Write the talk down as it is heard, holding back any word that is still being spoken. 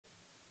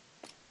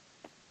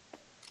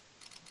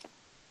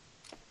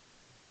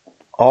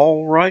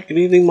Alright, good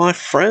evening my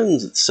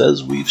friends. It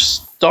says we've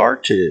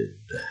started.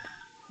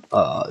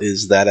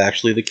 Is that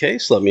actually the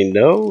case? Let me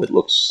know. It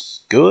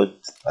looks good.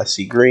 I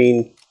see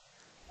green.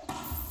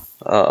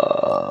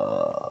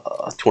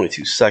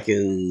 22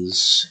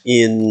 seconds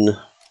in.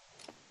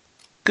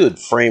 Good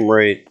frame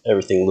rate.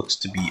 Everything looks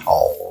to be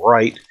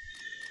alright.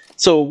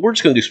 So we're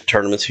just going to do some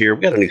tournaments here.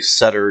 We got a new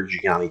setter,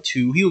 Gianni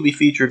 2. He will be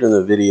featured in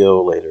a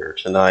video later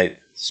tonight.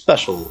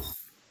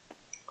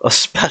 A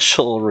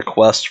special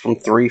request from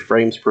 3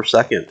 frames per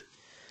second.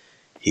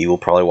 He will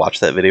probably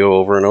watch that video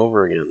over and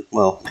over again.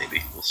 Well,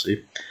 maybe. We'll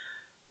see.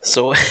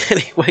 So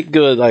anyway,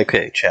 good.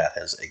 Okay, chat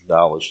has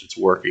acknowledged it's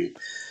working.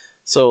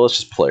 So let's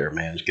just player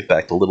manage. Get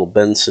back to Little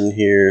Benson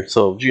here.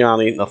 So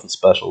Gianni, nothing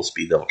special.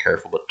 Speed level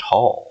careful, but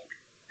tall.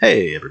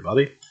 Hey,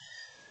 everybody.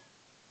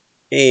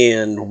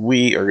 And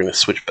we are going to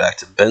switch back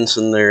to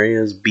Benson. There he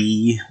is.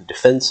 B,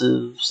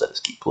 defensive. Set as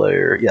key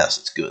player. Yes,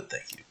 it's good.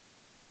 Thank you.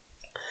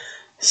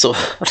 So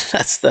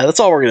that's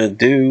all we're going to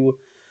do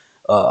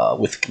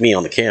with me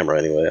on the camera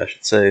anyway, I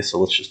should say. So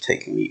let's just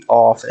take me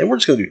off. And we're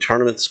just going to do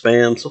tournament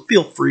spam. So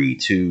feel free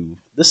to...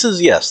 This is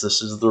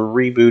the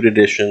reboot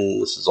edition.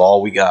 This is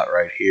all we got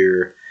right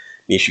here.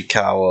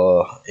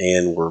 Nishikawa.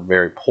 And we're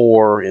very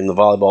poor in the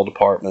volleyball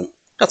department.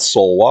 Got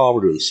Soul Wild.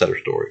 We're doing the setter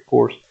story, of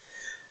course.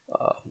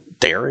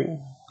 Daring.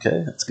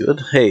 Okay, that's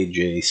good. Hey,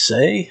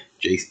 JC,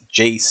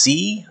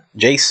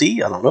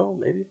 I don't know,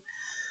 maybe.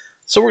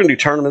 So we're going to do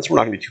tournaments. We're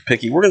not going to be too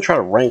picky. We're going to try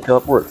to rank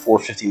up. We're at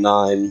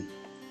 459.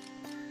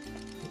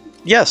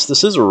 Yes,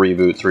 this is a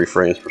reboot, 3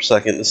 frames per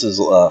second. This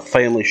is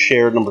Family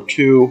Shared number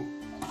 2.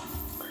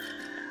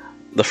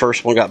 The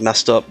first one got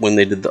messed up when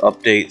they did the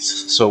updates.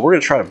 So we're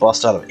going to try to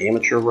bust out of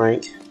amateur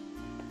rank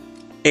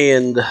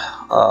and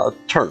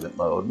tournament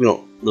mode. We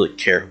don't really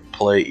care who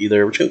play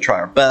either. We're just going to try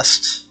our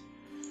best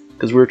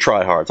because we're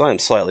tryhards. I am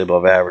slightly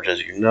above average,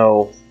 as you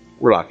know.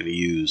 We're not going to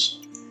use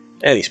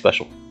any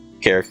special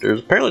characters.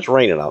 Apparently it's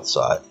raining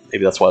outside.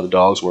 Maybe that's why the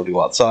dogs wanted to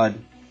go outside.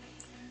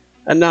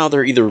 And now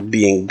they're either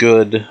being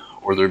good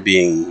or they're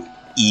being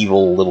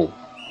evil little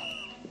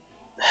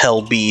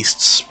hell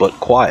beasts, but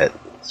quiet.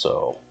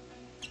 So,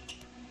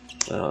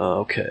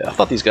 okay. I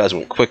thought these guys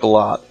went quick a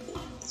lot.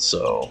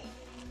 So,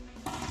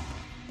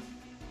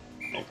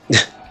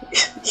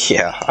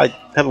 yeah, I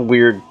have a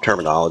weird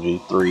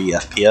terminology. 3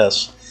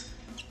 FPS.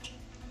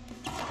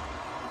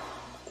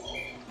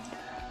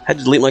 Had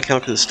to delete my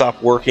account because it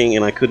stopped working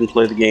and I couldn't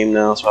play the game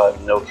now, so I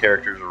have no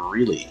characters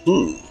really.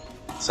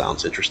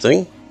 Sounds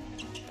interesting.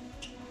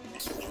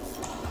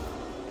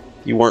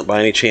 You weren't by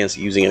any chance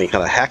using any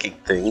kind of hacking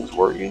things,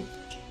 were you?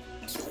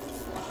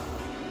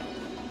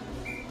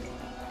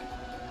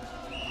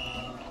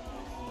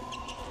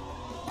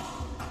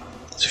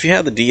 So if you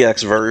have the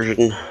DX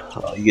version,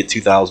 you get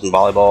 2,000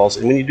 volleyballs,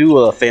 and when you do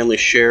a family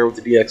share with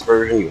the DX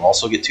version, you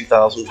also get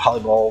 2,000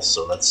 volleyballs,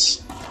 so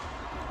that's...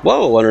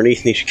 Whoa,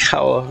 underneath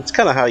Nishikawa. It's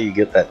kind of how you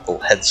get that little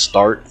head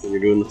start when you're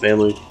doing the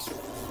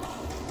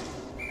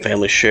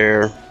family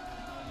share.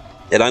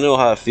 And I know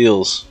how it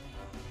feels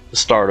to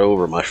start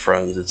over, my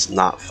friends. It's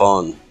not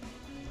fun.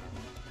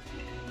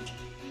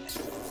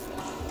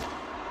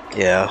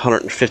 Yeah,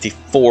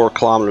 154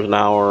 kilometers an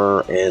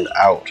hour and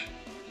out.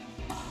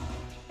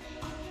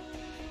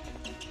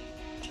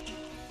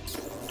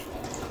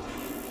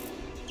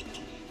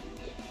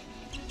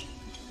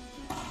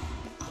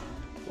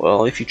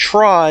 Well, if you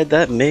tried,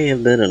 that may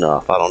have been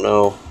enough. I don't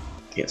know.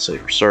 Can't say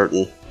for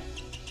certain.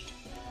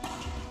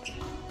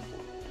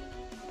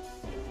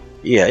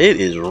 Yeah,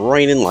 it is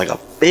raining like a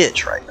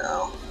bitch right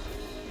now.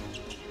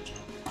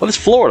 But it's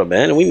Florida,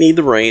 man, and we need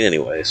the rain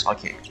anyway, so I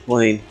can't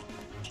complain.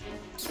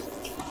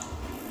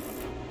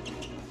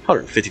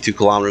 152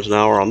 kilometers an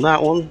hour on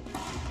that one.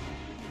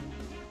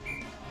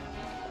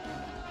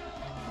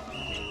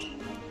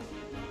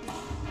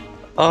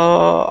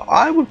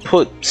 I would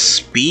put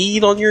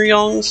speed on your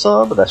young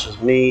sub, but that's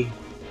just me.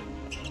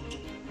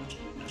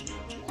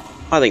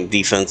 I think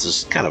defense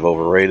is kind of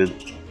overrated.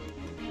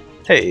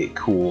 Hey,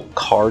 cool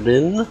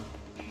Cardin.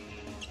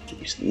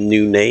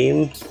 New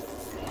name.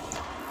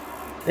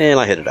 And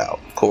I hit it out,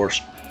 of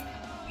course.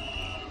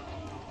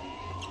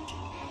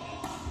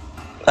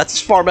 That's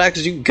as far back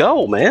as you can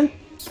go, man.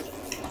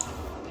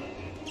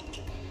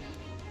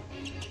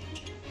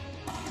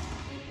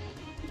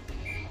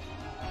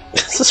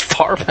 As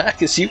far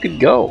back as you can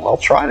go. I'll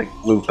try to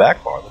move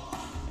back farther.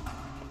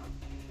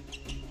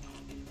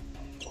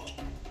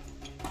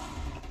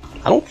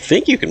 I don't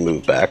think you can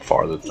move back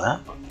farther than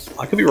that.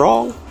 I could be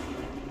wrong.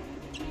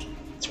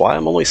 That's why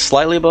I'm only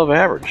slightly above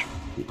average,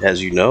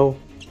 as you know.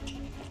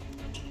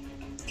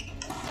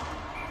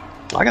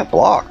 I got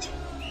blocked.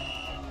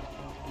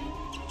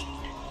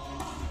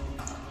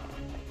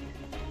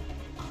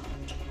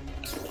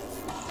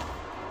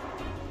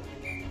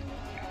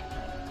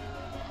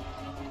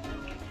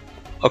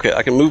 Okay,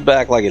 I can move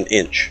back like an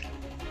inch.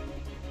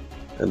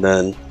 And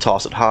then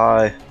toss it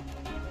high.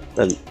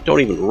 Then don't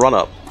even run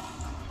up.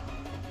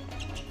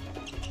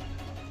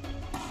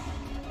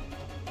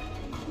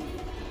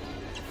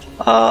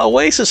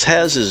 Oasis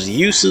has his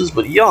uses,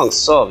 but Young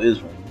Sub is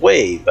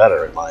way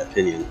better in my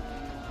opinion.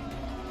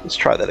 Let's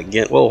try that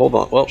again. Well, hold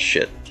on. Well,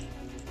 shit.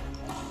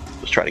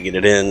 Let's try to get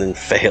it in and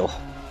fail.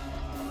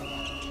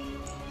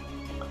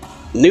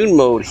 Noon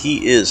mode,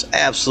 he is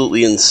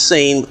absolutely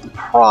insane. But the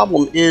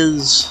problem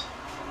is,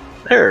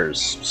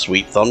 there's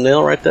sweet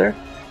thumbnail right there.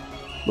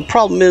 The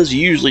problem is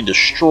you usually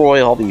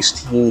destroy all these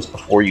teams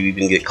before you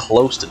even get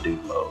close to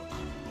Noon mode.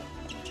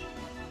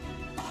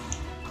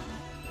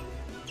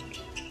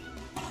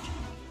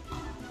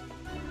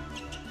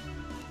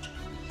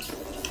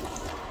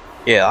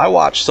 Yeah, I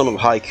watched some of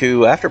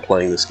Haiku after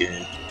playing this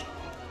game.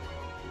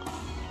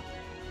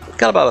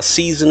 Got about a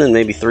season and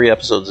maybe 3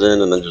 episodes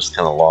in, and then just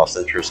kind of lost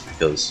interest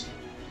because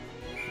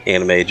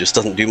anime just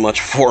doesn't do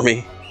much for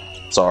me.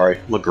 Sorry,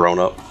 I'm a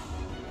grown-up.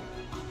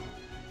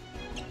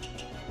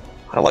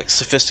 I like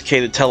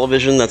sophisticated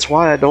television, that's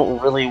why I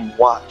don't really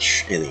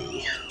watch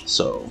any.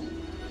 So,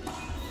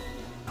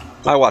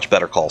 I watch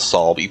Better Call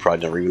Saul, but you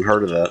probably never even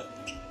heard of that.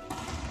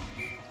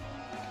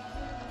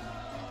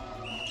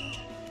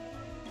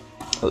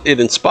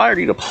 It inspired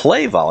you to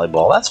play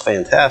volleyball. That's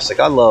fantastic.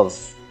 I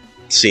love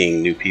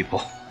seeing new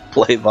people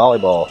play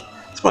volleyball.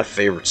 It's my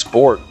favorite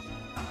sport.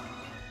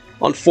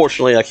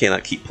 Unfortunately, I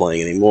cannot keep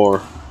playing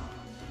anymore.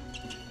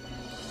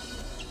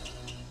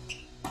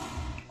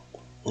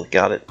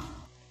 Got it.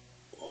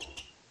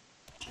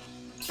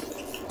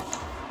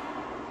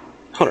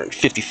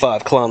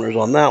 155 kilometers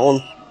on that one.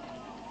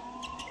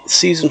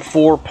 Season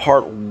 4,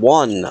 Part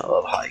 1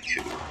 of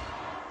Haiku.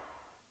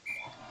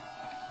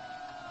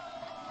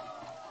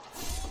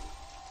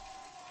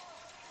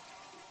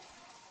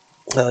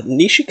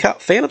 Nishikawa,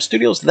 Phantom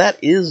Studios, that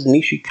is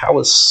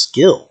Nishikawa's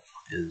skill,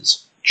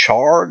 is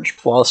charge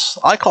plus,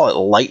 I call it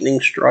lightning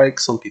strike,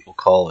 some people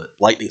call it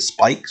lightning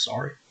spike,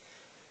 sorry.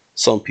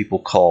 Some people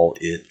call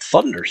it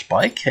thunder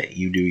spike. Hey,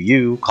 you do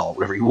you, call it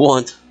whatever you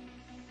want.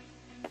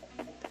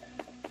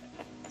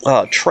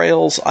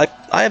 Trails, I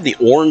have the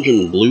orange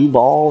and blue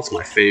ball, it's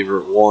my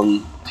favorite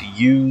one to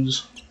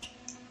use.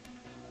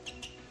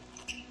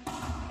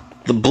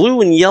 The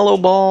blue and yellow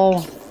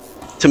ball,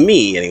 to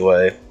me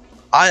anyway,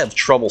 I have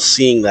trouble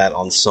seeing that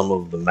on some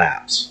of the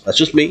maps. That's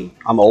just me.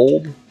 I'm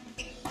old.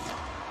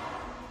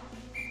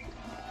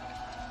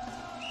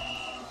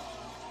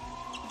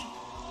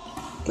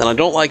 And I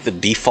don't like the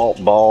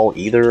default ball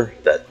either,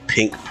 that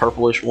pink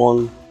purplish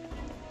one.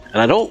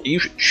 And I don't, you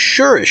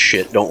sure as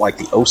shit don't like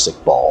the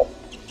OSIC ball,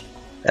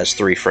 as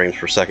 3 frames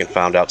per second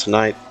found out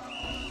tonight.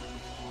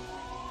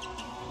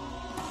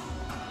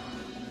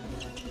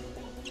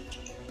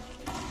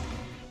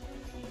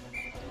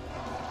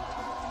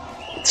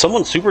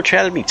 Someone super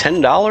chatted me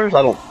 $10?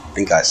 I don't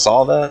think I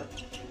saw that.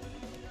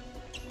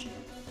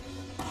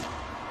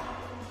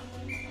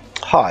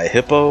 Hi,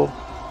 Hippo.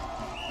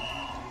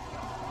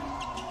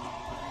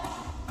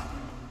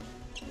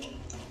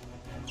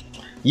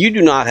 You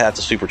do not have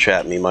to super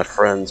chat me, my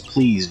friends.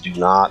 Please do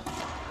not.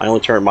 I only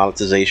turn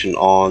monetization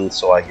on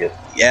so I get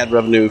the ad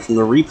revenue from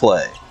the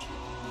replay.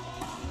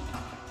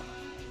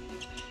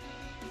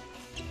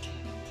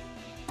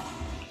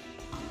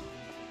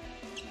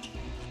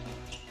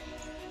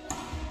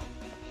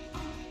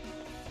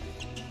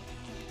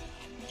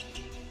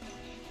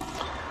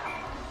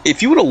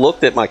 If you would have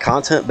looked at my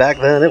content back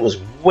then, it was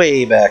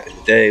way back in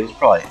the day. It was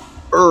probably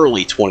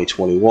early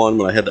 2021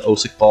 when I had the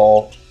OSIC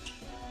ball.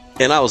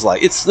 And I was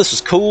like, this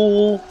is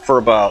cool for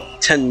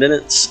about 10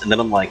 minutes, and then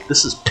I'm like,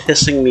 this is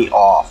pissing me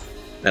off,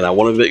 and I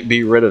want to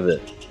be rid of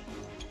it.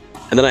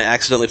 And then I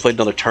accidentally played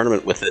another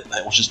tournament with it, and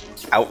I was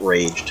just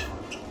outraged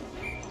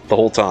the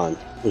whole time.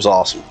 It was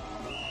awesome.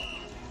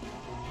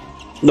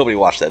 Nobody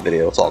watched that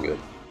video, it's all good.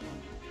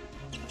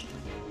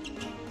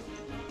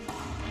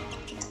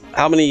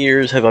 How many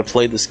years have I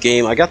played this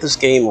game? I got this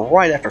game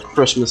right after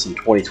Christmas in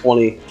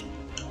 2020.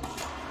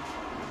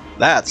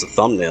 That's a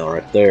thumbnail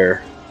right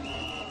there.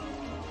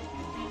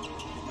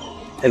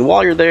 And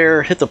while you're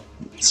there, hit the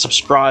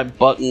subscribe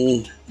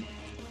button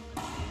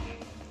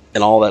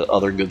and all that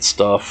other good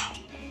stuff.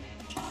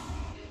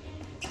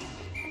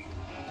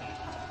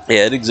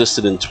 Yeah, it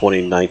existed in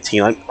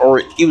 2019, or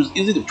it was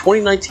either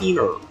 2019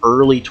 or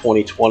early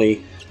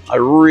 2020. I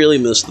really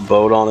missed the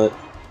boat on it.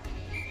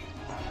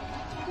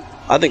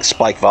 I think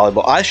Spike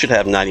Volleyball, I should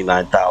have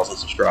 99,000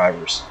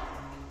 subscribers,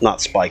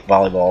 not Spike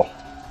Volleyball.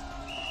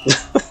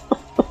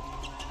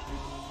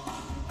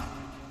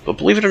 But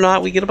believe it or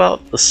not, we get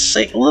about the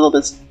same, a little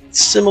bit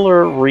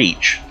similar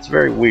reach. It's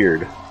very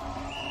weird.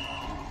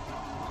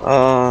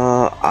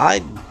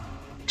 I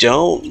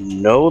don't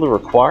know the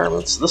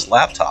requirements. This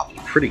laptop is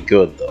pretty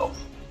good, though.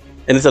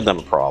 And it doesn't have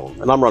a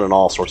problem. And I'm running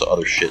all sorts of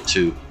other shit,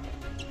 too.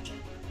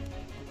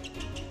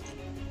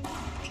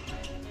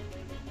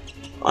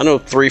 I know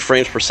 3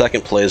 frames per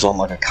second plays on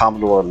like a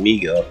Commodore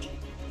Amiga.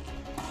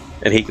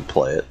 And he could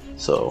play it,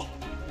 so...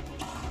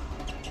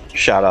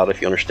 Shout out if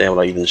you understand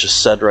what I even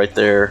just said right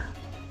there.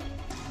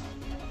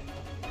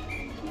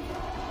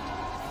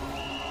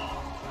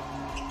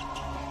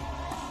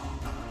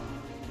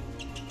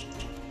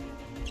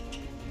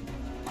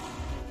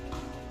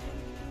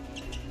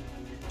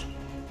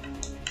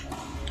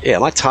 Yeah,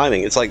 my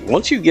timing, it's like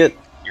once you get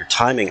your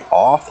timing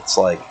off, it's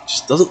like, it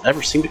just doesn't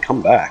ever seem to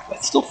come back.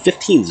 That's still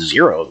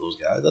 15-0, those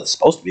guys. That's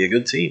supposed to be a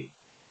good team.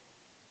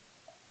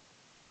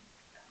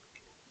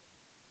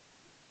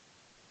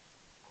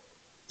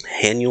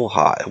 Haniel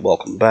High,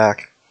 welcome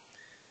back.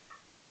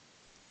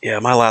 Yeah,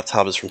 my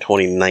laptop is from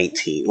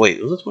 2019.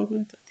 Wait, was it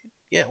 2019?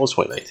 Yeah, it was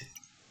 2019.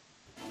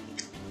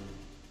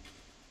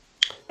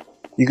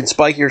 You can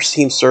spike your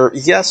team serve.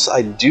 Yes,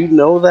 I do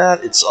know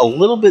that. It's a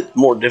little bit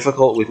more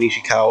difficult with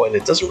Nishikawa, and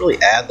it doesn't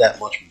really add that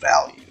much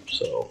value.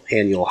 So,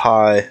 Haniel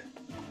High.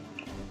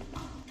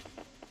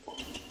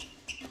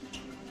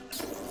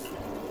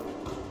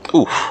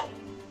 Oof.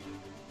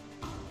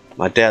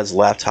 My dad's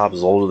laptop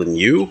is older than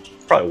you.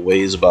 Probably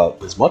weighs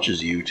about as much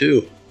as you,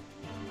 too.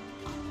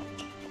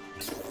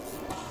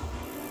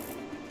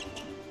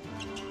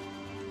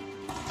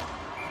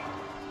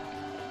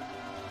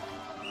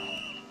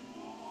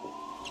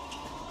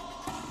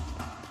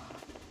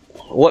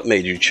 What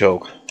made you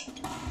choke?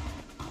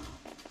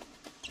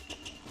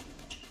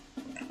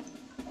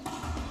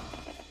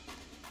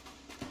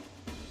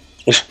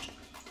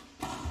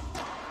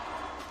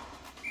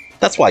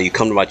 That's why you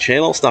come to my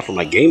channel. It's not for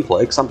my gameplay,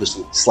 because I'm just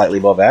slightly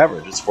above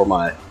average. It's for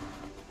my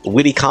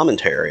witty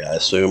commentary, I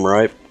assume,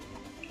 right?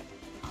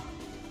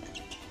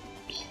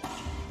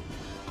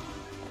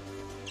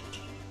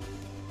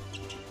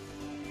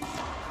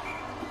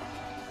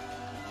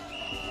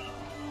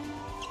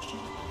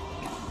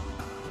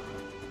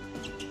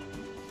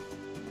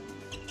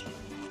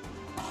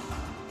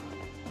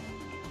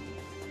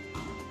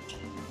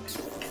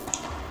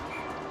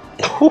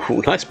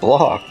 Ooh, nice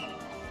block.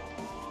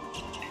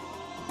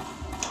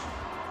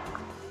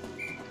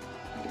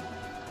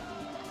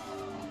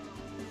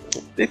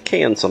 It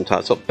can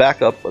sometimes. So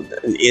back up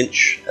an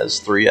inch, as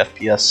 3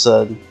 FPS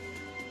said.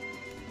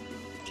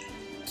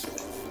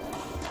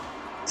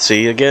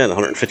 See, again,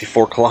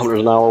 154 kilometers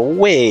an hour,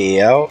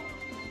 way out.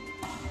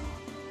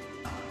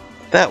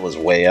 That was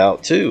way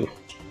out, too.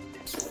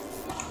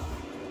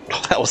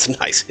 Oh, that was a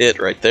nice hit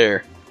right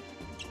there.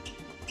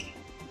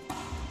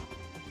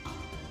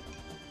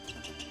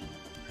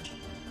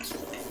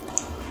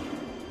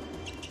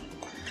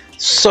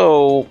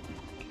 So,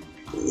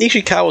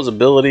 Nishikawa's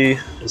ability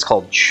is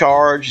called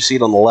Charge. You see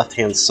it on the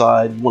left-hand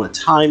side. You want to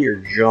time your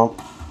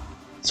jump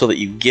so that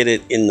you get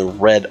it in the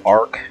red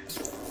arc.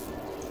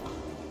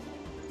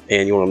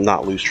 And you want to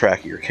not lose track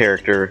of your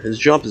character. His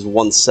jump is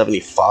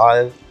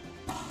 175.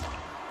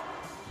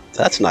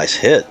 That's a nice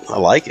hit. I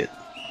like it.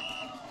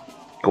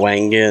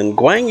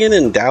 Guangin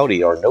and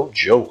Dowdy are no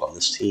joke on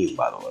this team,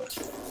 by the way.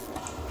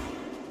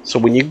 So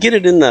when you get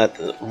it in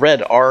that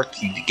red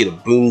arc, you get a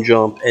boom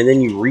jump, and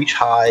then you reach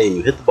high and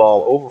you hit the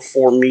ball over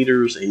 4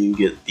 meters, and you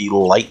get the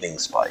lightning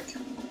spike.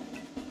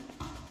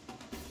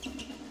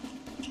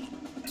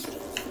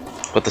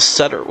 But the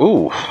setter,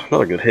 ooh,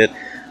 another good hit.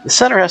 The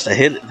setter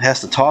has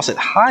to toss it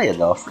high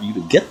enough for you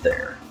to get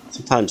there.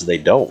 Sometimes they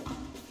don't.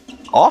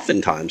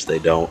 Oftentimes they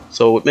don't.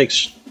 So it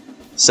makes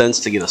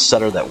sense to get a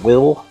setter that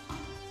will.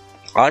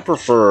 I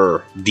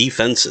prefer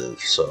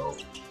defensive, so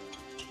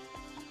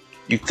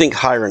you'd think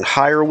higher and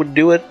higher would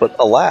do it, but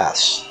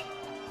alas,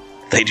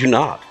 they do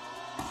not.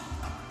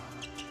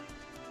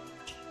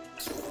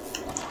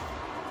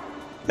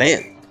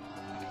 Man,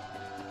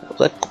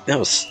 that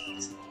was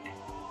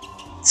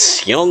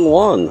Young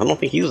One. I don't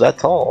think he was that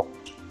tall.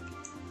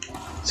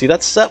 See,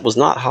 that set was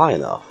not high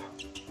enough.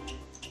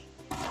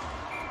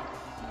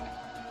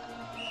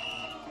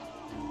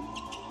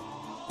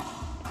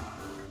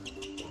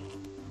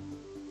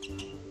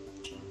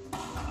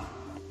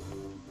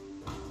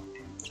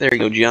 There you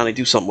go, Gianni.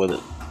 Do something with it.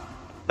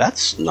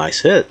 That's a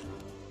nice hit.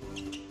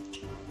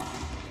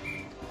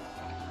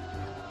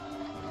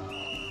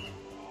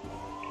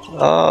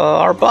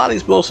 Our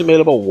body's mostly made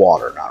up of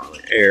water, not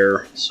really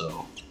air,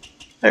 so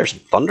there's some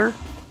thunder.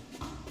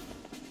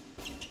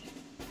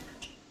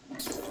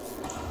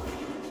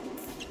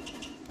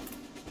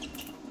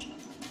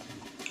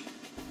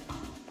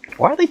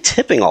 Why are they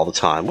tipping all the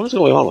time? What is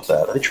going on with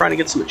that? Are they trying to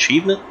get some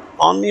achievement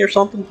on me or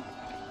something?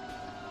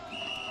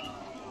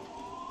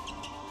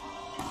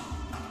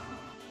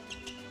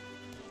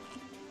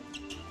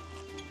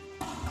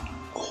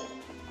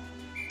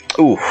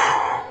 Ooh.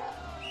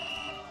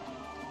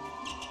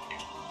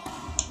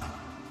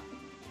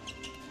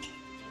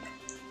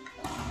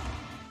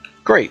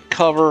 Great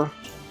cover.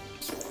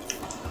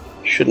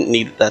 Shouldn't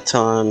need it that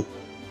time.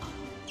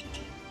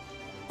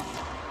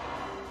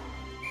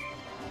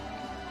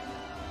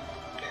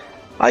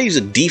 I use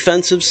a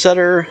defensive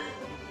setter,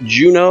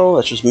 Juno,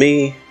 that's just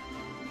me.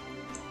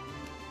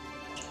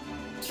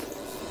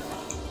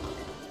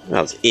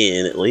 That was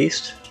in, at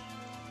least.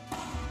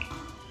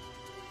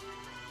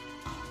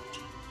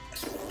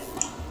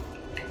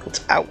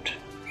 It's out.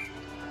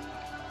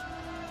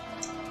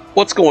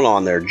 What's going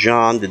on there,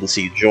 John? Didn't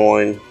see you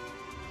join.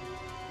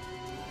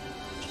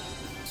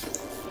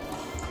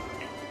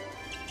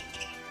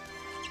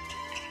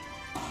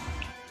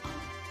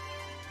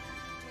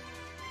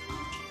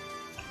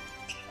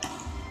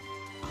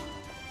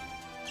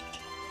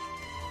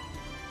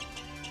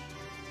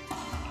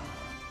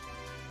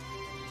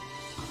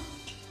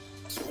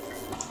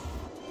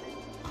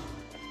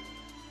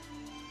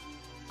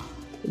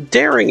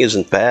 Daring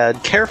isn't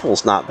bad.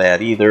 Careful's not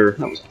bad either.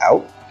 That was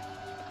out.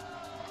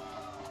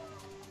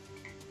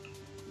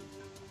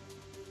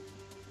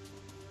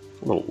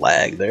 A little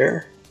lag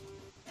there.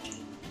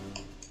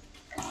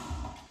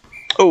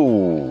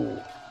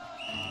 Oh.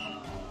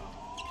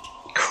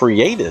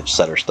 Creative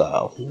setter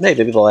style.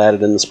 Maybe they'll add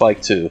it in the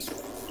Spike 2.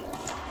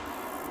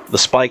 The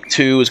Spike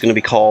 2 is going to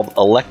be called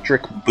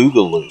Electric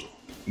Boogaloo.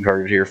 You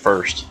heard it here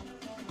first.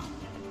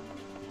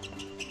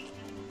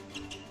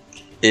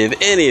 If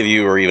any of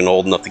you are even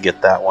old enough to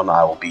get that one,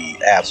 I will be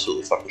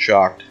absolutely fucking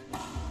shocked.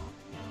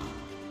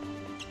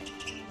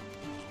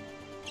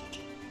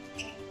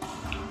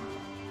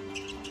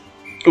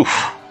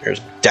 Oof, there's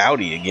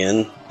Dowdy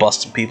again,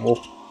 busting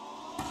people.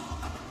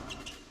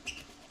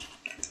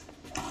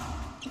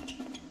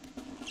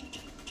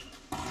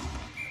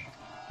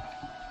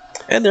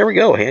 And there we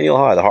go, Haniel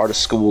High, the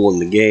hardest school in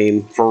the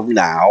game. For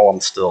now,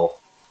 I'm still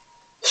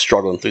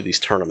struggling through these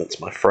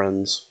tournaments, my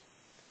friends.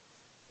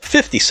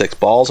 56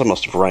 balls, I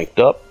must have ranked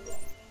up.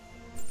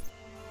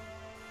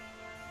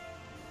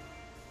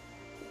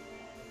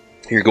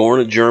 You're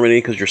going to Germany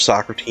because your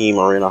soccer team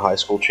are in a high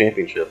school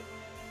championship.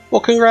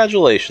 Well,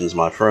 congratulations,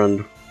 my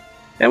friend.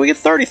 And we get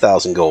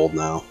 30,000 gold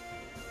now.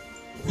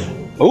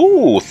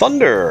 Ooh,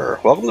 Thunder!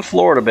 Welcome to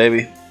Florida,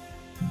 baby.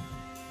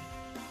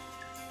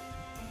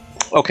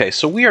 Okay,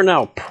 so we are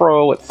now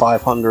pro at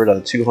 500 out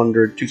of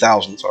 200,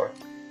 2,000, sorry.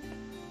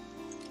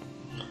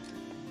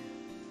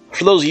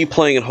 For those of you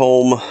playing at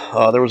home,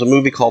 there was a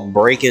movie called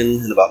Breakin'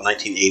 in about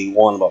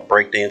 1981 about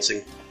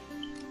breakdancing.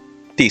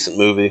 Decent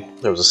movie.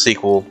 There was a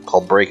sequel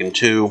called Breakin'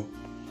 2,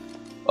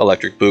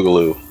 Electric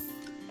Boogaloo.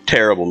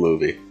 Terrible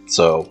movie.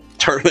 So,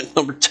 tournament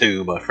number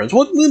 2, my friends.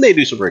 Well, we may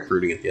do some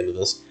recruiting at the end of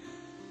this.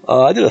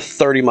 I did a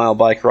 30-mile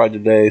bike ride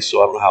today,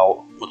 so I don't know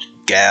how much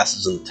gas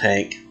is in the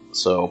tank.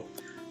 So,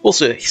 we'll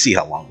see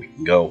how long we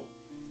can go.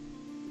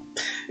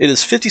 It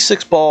is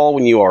 56 ball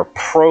when you are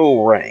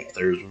pro rank.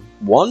 There's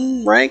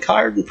one rank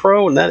higher than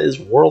pro, and that is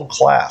world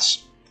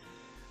class.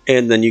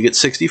 And then you get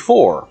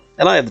 64.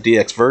 And I have the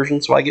DX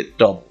version, so I get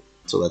double.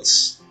 So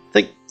that's, I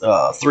think,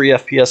 3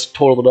 FPS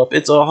totaled it up.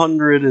 It's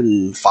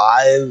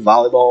 105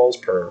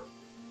 volleyballs per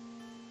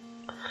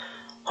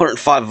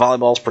 105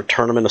 volleyballs per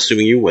tournament,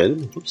 assuming you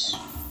win. Oops.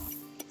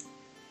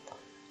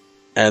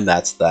 And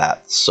that's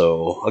that.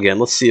 So again,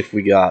 let's see if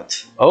we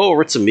got. Oh,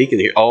 Ritz and Meek in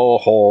here.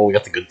 Oh, we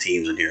got the good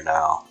teams in here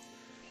now.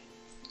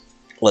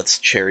 Let's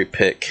cherry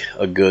pick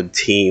a good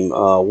team.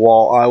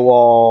 Wall,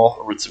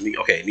 Eyewall, Ritz and Meek.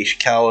 Okay,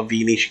 Nishikawa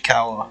v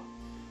Nishikawa.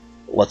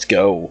 Let's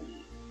go.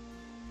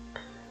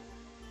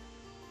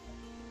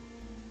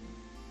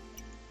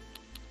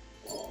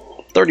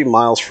 $30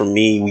 miles from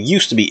me. We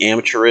used to be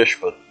amateurish,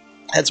 but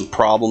had some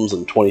problems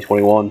in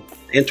 2021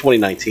 and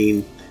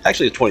 2019.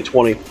 Actually,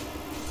 2020.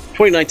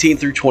 2019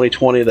 through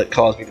 2020 that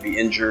caused me to be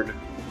injured.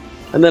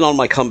 And then on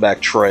my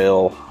comeback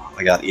trail,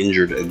 I got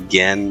injured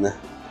again.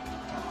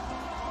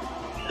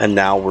 And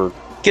now we're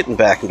getting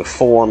back into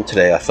form.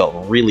 Today I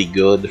felt really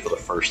good for the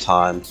first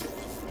time.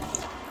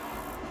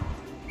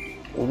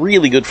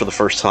 Really good for the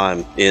first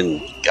time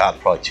in, God,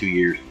 probably 2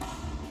 years.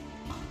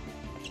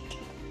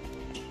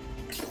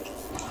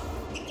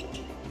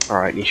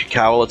 Alright,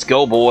 Nishikawa, let's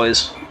go,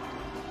 boys.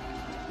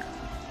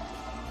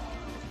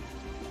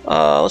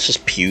 Let's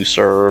just pew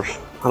serve.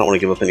 I don't want to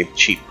give up any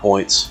cheap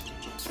points.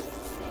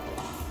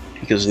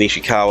 Because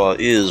Nishikawa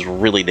is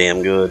really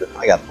damn good.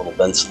 I got little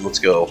Benson, let's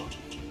go.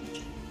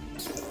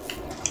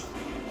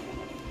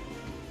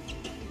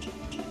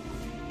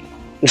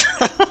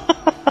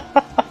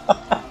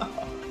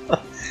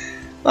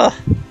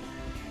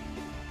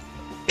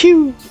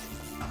 Pew!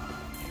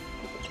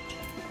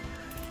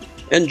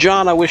 And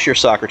John, I wish your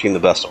soccer team the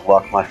best of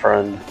luck, my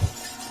friend.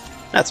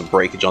 That's a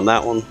breakage on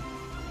that one.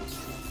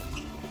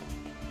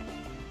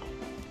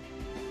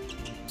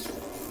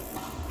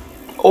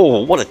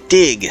 Oh, what a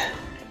dig!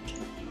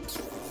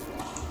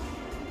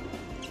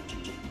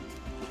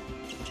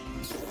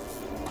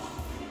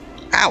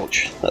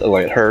 Ouch! That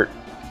way it hurt.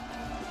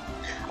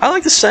 I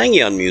like the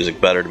Sangyeon music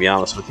better, to be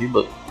honest with you,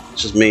 but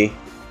it's just me.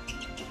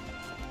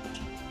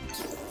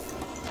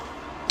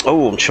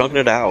 Oh, I'm chunking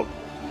it out.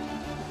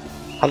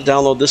 How to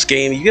download this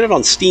game? You get it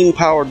on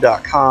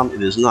steampowered.com.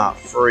 It is not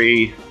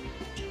free.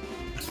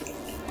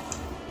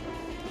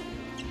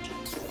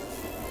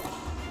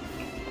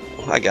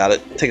 I got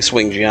it. Take a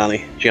swing,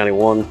 Gianni. Gianni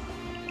won.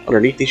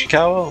 Underneath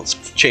Nishikawa.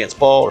 It's chance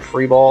ball or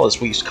free ball,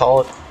 as we used to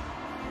call it.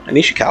 And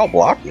Nishikawa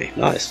blocked me.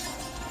 Nice.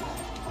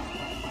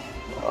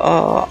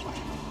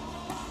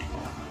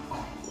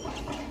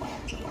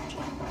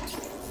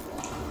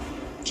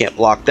 Can't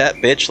block that,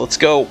 bitch. Let's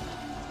go.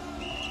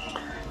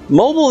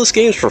 Mobile, this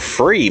game's for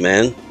free,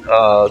 man.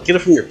 Get it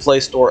from your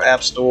Play Store,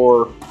 App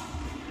Store,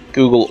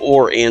 Google,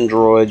 or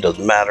Android.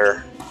 Doesn't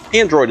matter.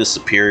 Android is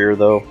superior,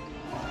 though.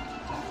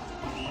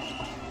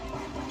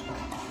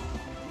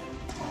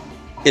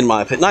 In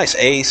my opinion. Nice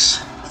ace.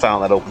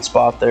 Found that open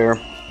spot there.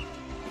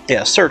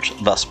 Yeah, search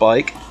the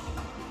Spike.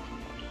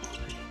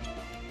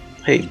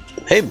 Hey,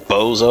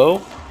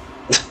 bozo.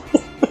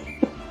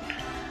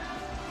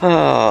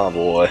 Oh,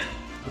 boy.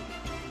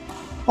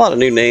 A lot of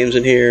new names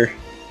in here.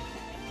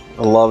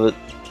 I love it.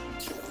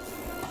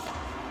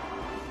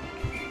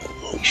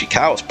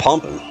 Nishikawa's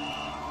pumping.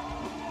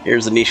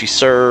 Here's the Nishi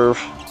serve.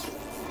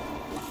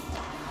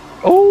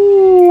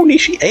 Oh,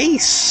 Nishi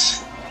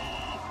ace.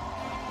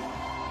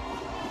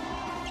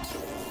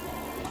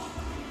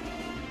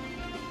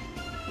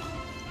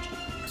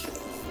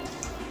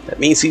 That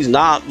means he's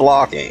not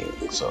blocking,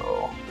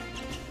 so.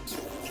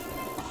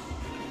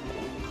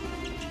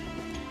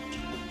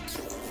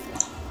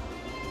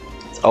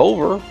 It's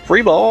over.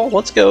 Free ball.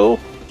 Let's go.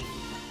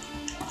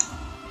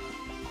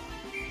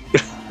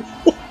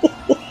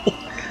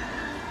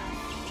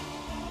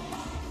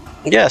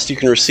 Yes, you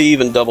can receive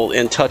and double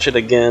and touch it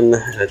again.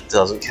 It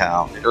doesn't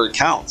count. Or it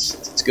counts.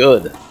 It's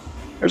good.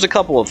 There's a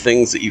couple of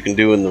things that you can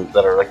do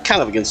that are like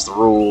kind of against the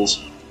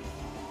rules.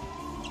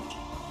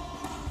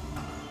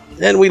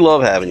 And we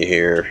love having you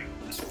here.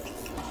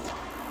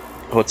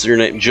 What's your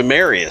name?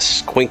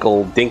 Jamarius.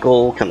 Quinkle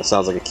Dinkle. Kind of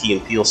sounds like a Key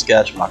and Peele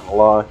sketch, I'm not gonna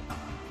lie.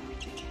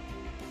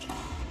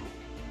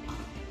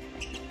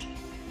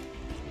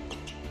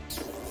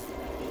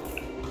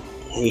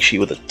 Nishi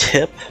with a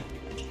tip.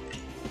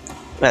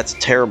 That's a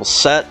terrible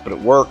set, but it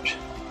worked.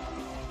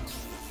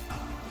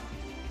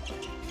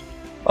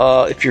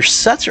 If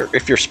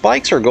your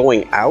spikes are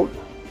going out,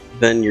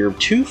 then you're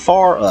too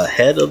far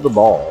ahead of the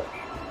ball.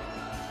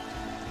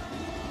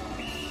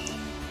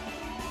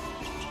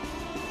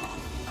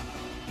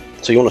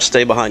 So you want to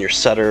stay behind your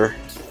setter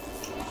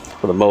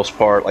for the most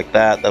part, like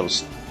that. That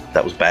was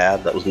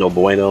bad. That was no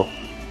bueno.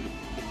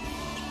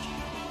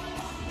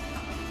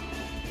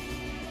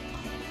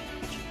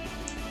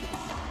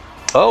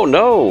 Oh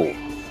no!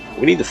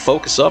 We need to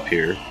focus up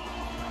here.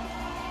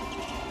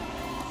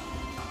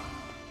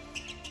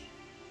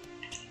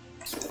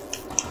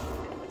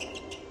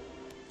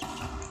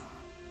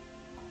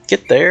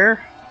 Get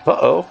there.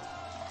 Uh-oh.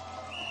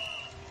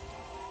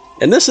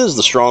 And this is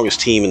the strongest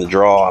team in the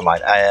draw, I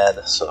might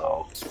add,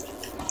 so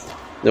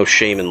no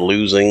shame in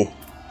losing.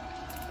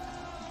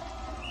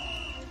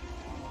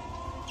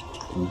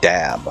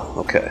 Dab.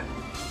 Okay.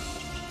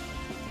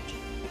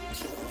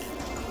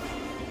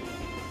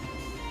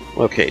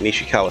 Okay,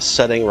 Nishikawa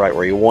setting right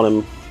where you want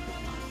him.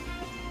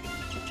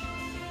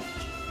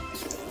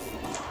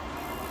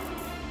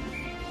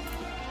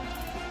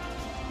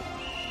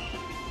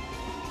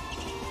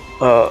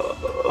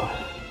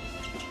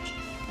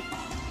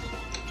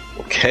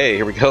 Okay,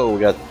 here we go. We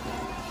got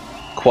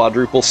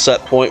quadruple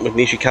set point with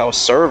Nishikawa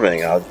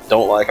serving. I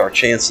don't like our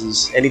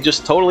chances. And he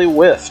just totally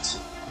whiffed.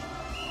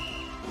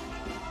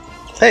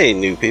 Hey,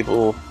 new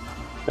people.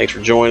 Thanks for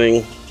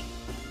joining.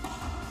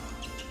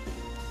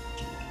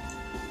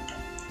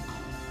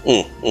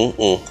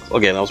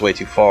 Again, that was way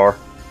too far.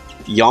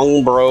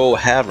 Young Bro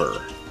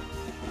Haver.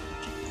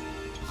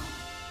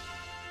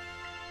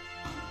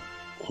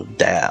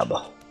 Dab.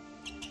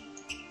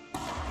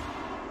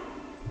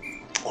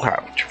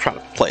 Alright, we're trying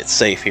to play it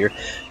safe here.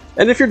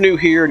 And if you're new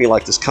here and you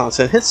like this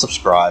content, hit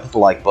subscribe, hit the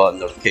like button,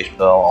 notification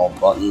bell, all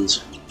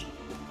buttons.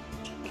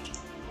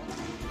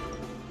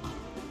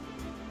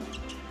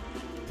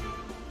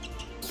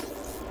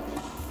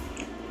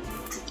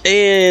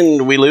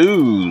 And we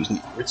lose.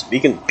 Rich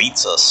Beacon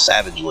beats us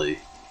savagely.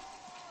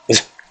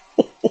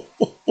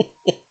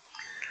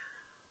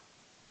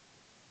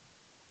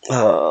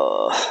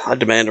 I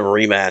demand a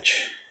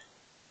rematch.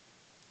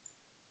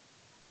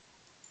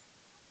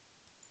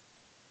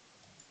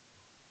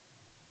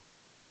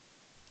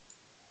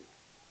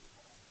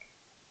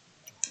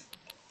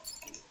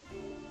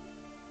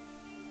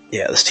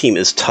 Yeah, this team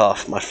is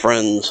tough, my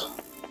friends.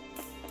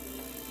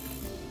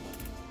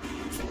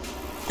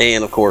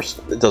 And, of course,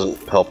 it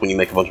doesn't help when you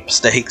make a bunch of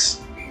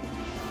mistakes.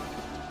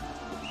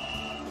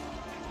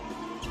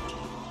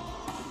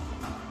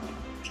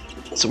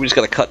 So we just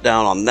got to cut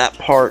down on that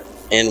part,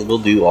 and we'll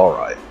do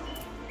alright.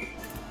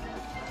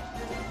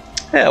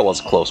 Yeah, it was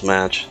a close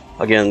match.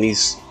 Again,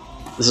 this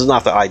is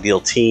not the ideal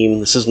team.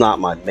 This is not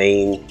my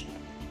main.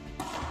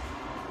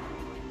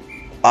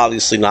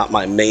 Obviously not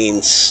my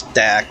main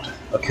stacked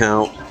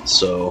account,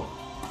 so.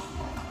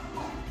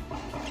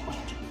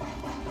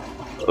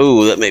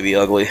 Ooh, that may be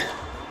ugly.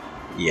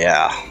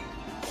 Yeah.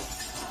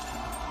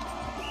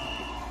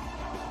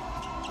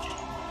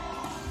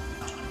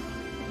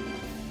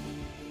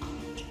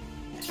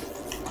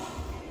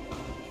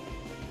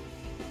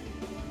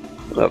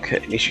 Okay,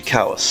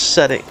 Nishikawa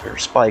setting or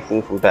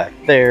spiking from back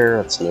there.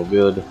 That's no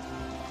good.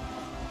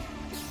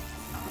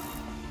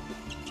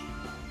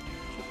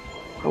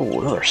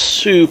 Oh, another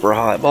super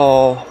high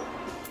ball.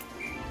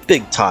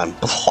 Big time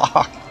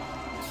block.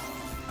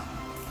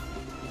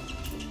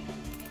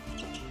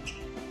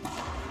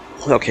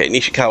 Okay,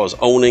 Nishikawa's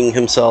owning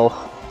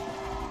himself.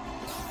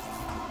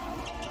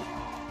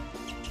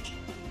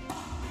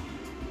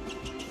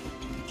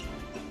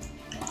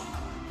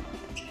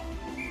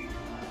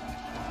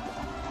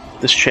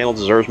 This channel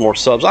deserves more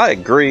subs. I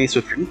agree. So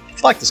if you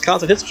like this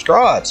content, hit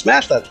subscribe.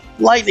 Smash that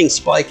lightning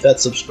spike,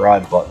 that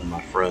subscribe button,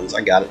 my friends.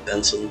 I got it,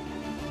 Benson.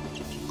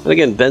 And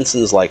again,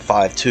 Benson's like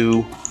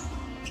 5'2".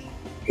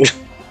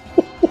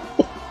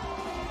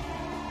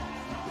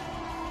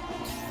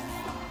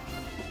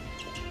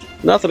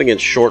 Nothing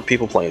against short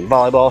people playing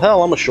volleyball.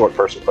 Hell, I'm a short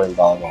person playing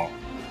volleyball.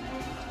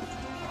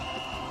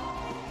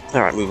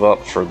 Alright, move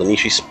up for the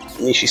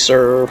Nishi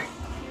serve.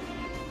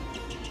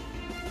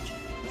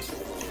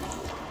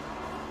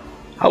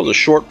 I was a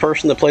short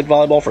person that played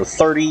volleyball for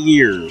 30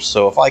 years,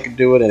 so if I could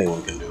do it,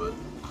 anyone can do it.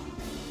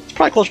 It's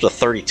probably closer to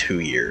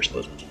 32 years,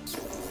 but...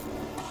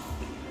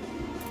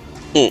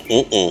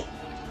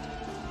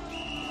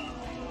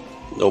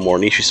 No more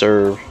Nishi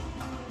serve.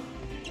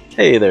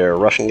 Hey there,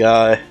 Russian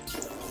guy.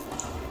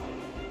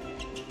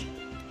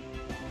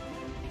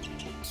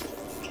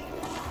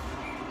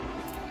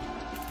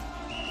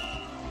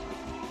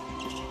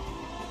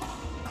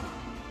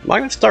 Am I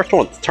going to start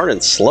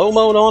turning slow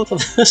mode on for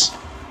this?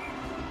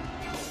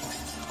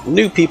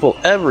 New people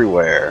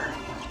everywhere.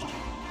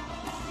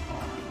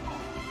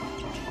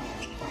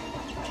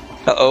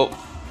 Uh-oh.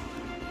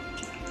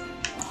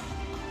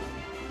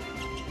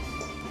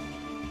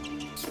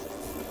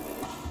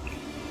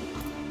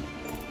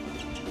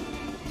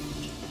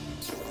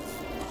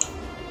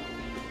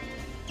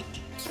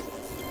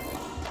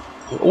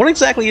 What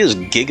exactly is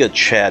Giga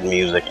Chad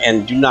music?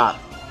 And do not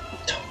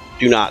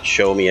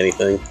show me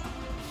anything.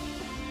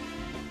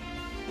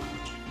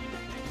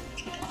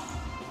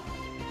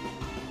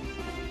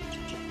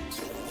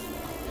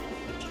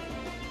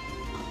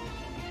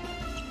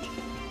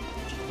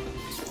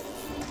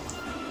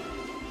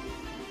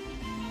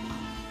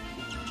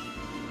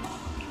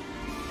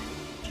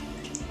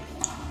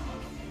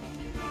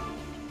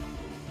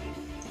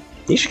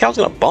 Nishikawa's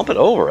gonna bump it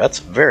over. That's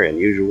very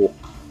unusual.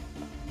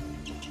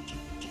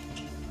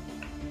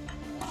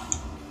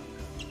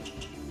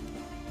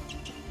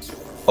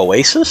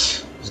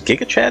 Oasis? Is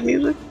Giga Chad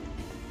music?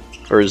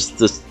 Or is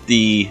this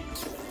the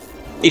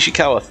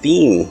Nishikawa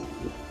theme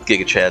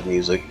Giga Chad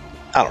music?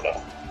 I don't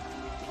know.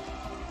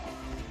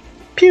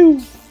 Pew!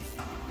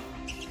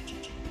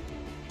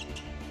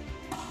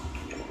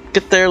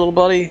 Get there, little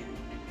buddy.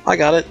 I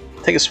got it.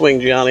 Take a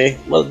swing, Gianni.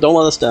 Don't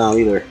let us down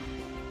either.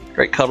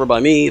 Great cover by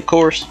me, of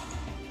course.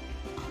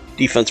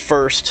 Defense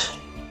first.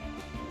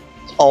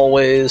 As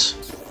always.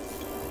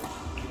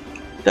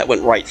 That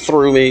went right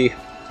through me.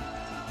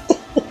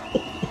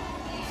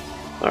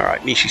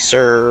 Alright, Nishi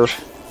serve.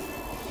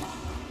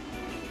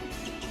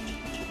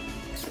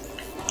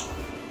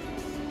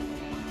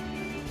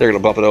 They're going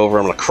to bump it over.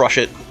 I'm going to crush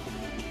it.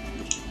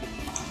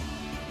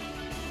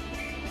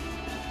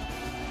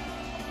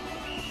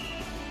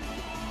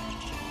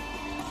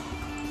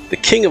 The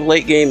king of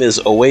late game is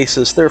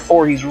Oasis,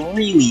 therefore he's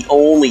really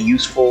only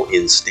useful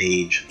in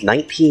stage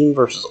 19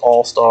 versus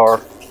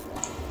All-Star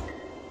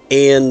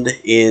and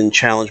in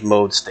challenge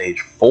mode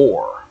stage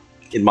 4,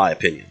 in my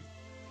opinion.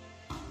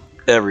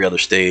 Every other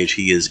stage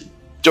he is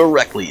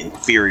directly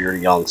inferior to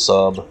Young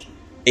Sub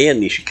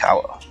and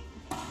Nishikawa.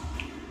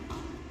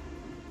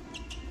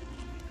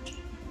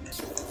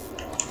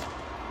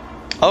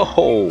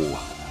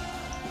 Oh!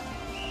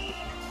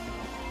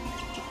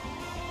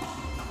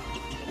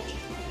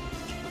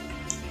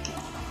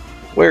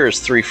 Where is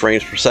 3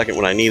 frames per second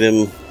when I need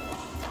him?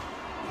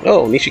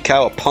 Oh,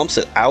 Nishikawa pumps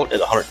it out at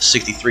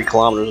 163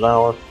 kilometers an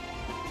hour.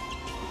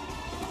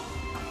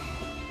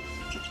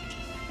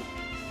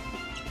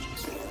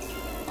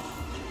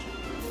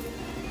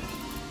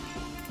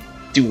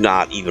 Do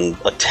not even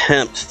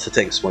attempt to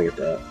take a swing at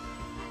that.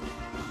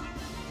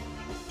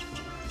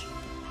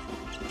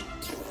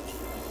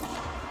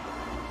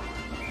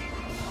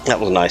 That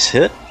was a nice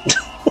hit.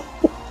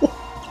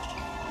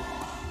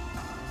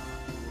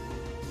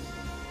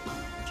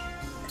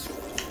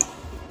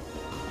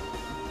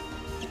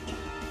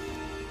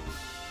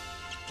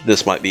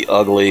 This might be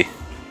ugly.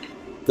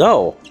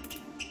 No.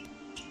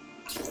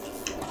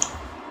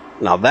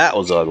 Now that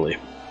was ugly.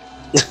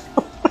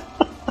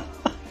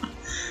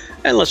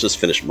 And let's just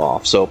finish them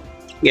off. So,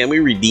 again, we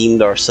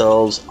redeemed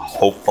ourselves,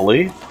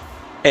 hopefully.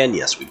 And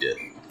yes, we did.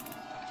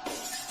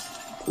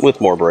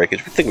 With more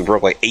breakage. We think we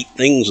broke like 8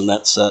 things in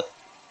that set.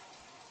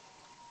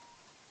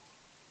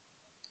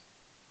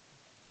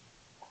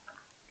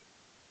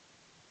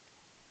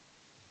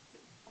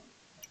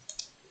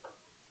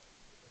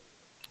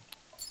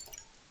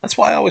 That's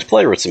why I always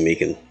play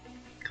Ritsumiken,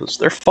 because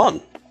they're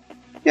fun.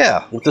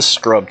 Yeah, with this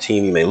scrub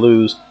team you may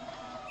lose,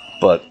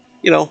 but,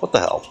 you know, what the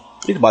hell.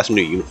 I need to buy some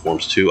new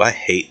uniforms too. I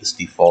hate this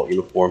default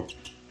uniform.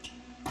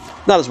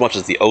 Not as much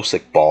as the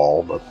Osik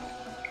ball, but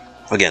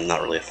again,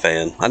 not really a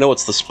fan. I know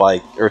it's the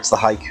Spike, or it's the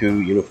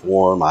Haiku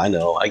uniform, I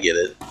know, I get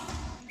it.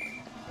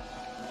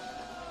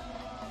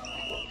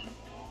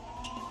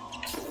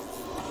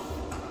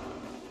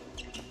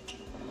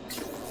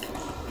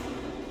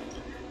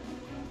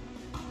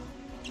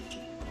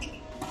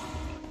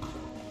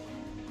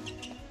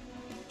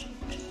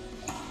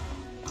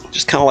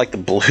 Just kind of like the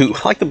blue.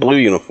 I like the blue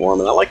uniform,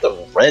 and I like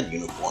the red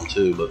uniform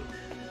too. But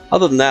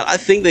other than that, I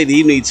think they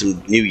do need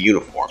some new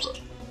uniforms.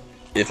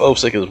 If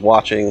Osik is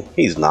watching,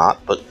 he's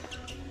not, but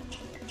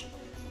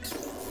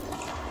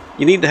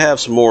you need to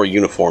have some more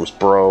uniforms,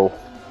 bro.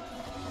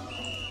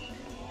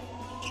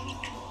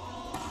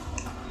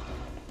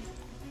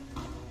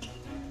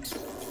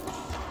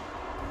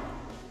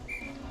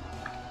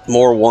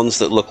 more ones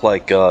that look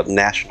like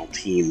national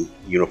team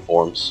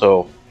uniforms.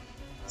 So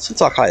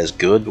Sensakai is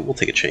good, but we'll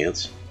take a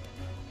chance.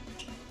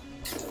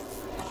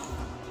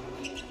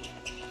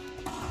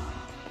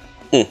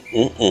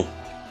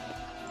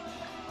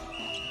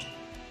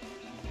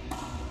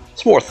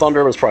 It's more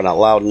thunder, but it's probably not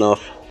loud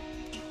enough.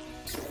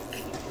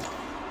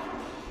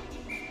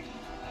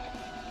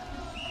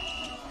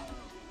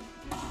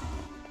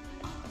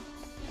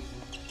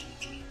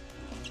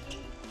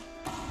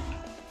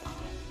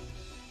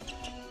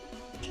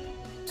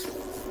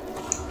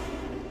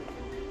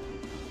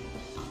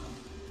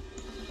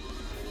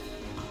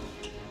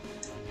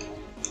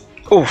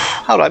 Oof,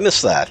 how did I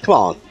miss that? Come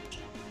on.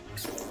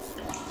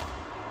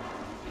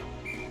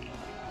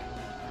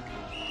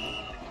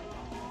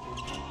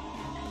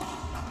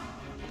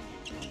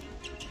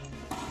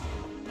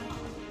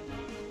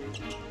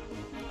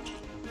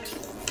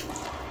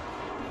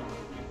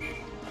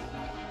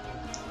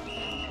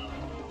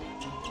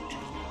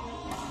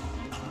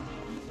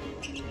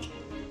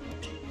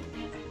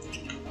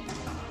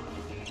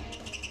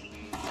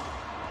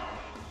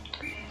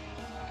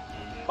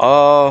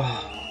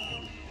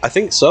 I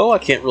think so. I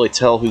can't really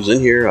tell who's in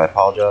here. I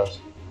apologize.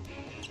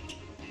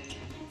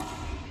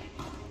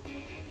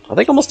 I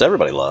think almost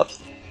everybody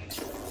left.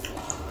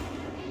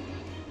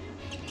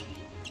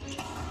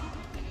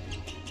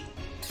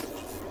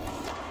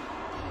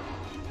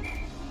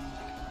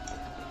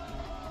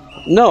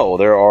 No,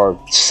 there are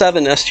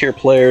 7 S-tier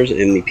players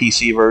in the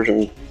PC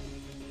version,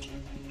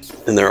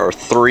 and there are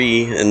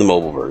 3 in the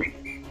mobile version.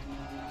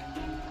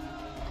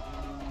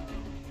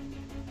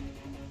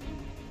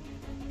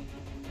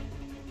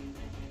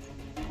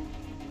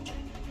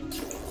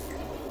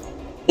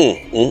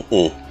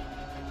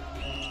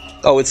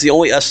 Oh, it's the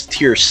only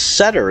S-tier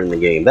setter in the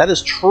game. That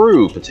is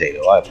true,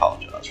 Potato. I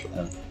apologize for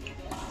that.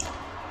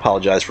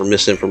 Apologize for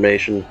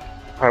misinformation.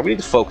 Alright, we need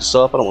to focus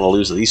up. I don't want to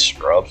lose to these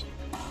scrubs.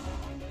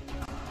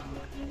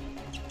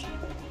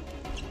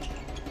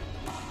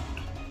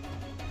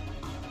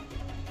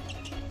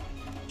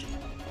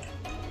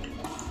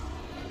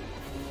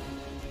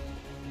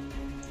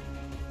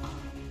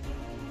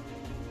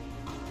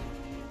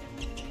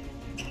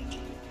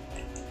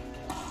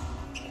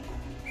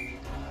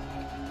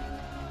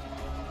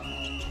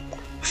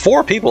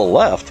 Four people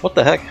left. What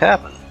the heck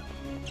happened?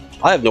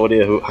 I have no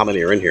idea how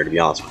many are in here, to be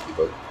honest with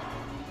you.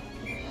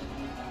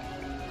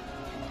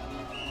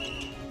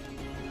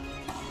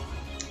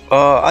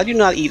 But I do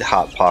not eat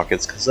Hot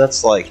Pockets because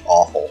that's like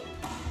awful.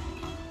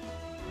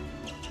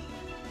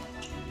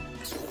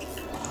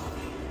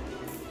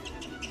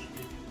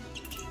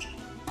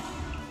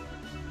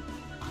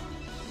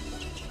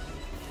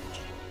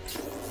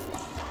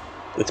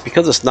 It's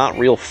because it's not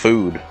real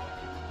food.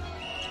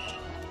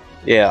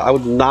 Yeah, I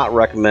would not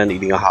recommend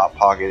eating a Hot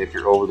Pocket if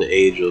you're over the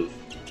age of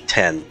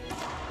 10.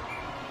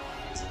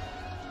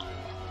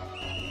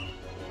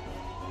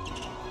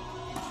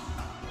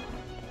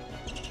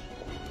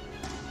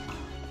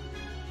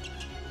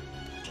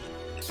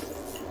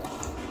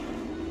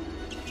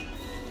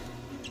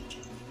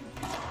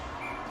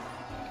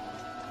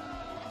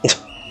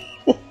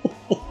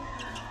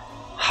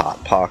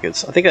 Hot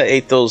Pockets. I think I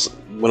ate those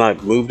when I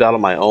moved out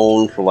on my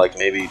own for like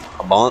maybe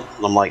a month,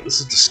 and I'm like, this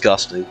is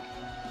disgusting.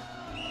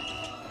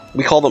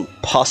 We call them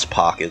pus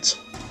pockets.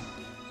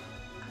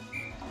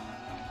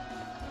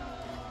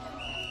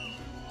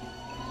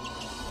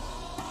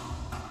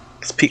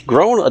 Because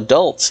grown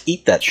adults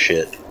eat that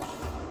shit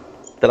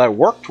that I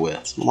worked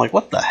with. I'm like,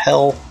 what the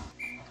hell?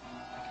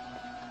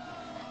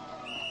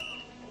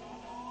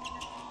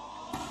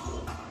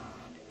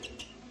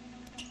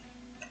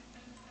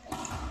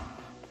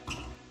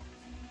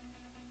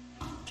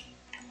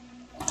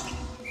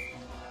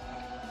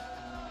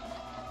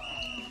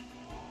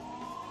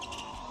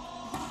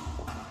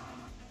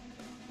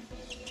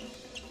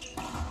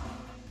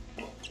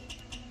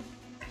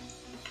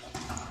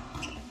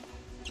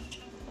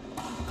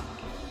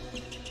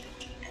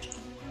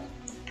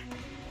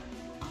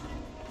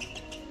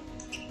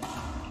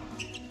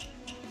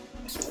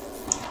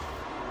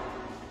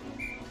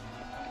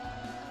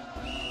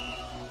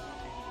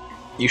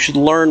 You should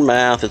learn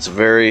math. It's a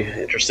very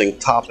interesting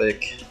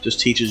topic. Just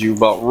teaches you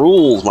about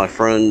rules, my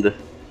friend.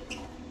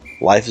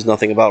 Life is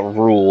nothing about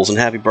rules. And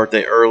happy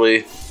birthday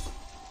early.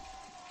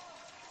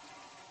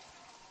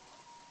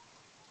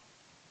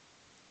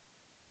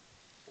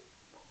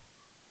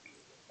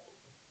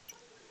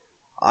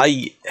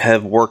 I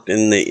have worked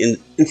in the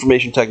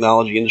information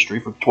technology industry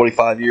for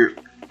 25 years.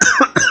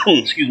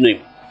 Excuse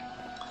me.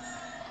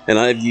 And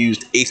I've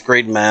used 8th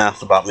grade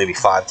math about maybe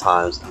 5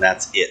 times, and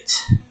that's it.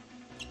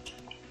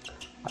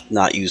 I've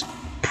not used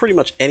pretty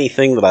much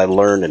anything that I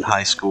learned in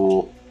high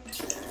school,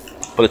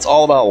 but it's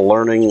all about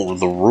learning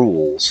the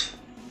rules.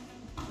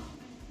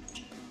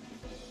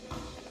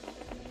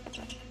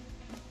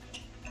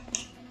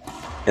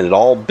 And it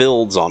all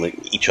builds on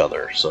each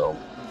other, so...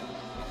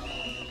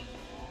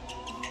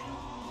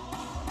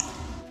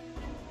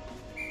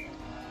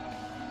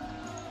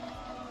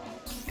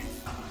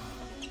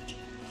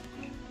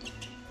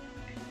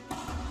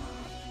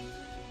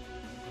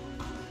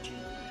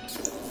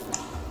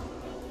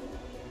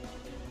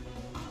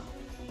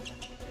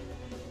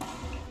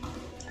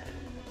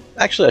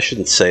 Actually, I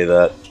shouldn't say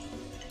that.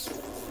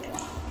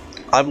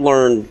 I've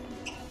learned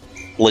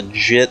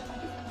legit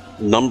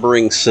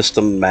numbering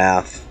system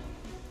math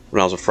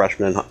when I was a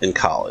freshman in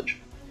college.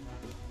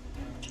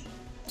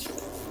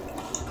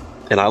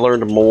 And I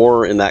learned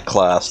more in that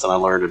class than I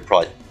learned in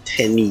probably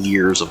 10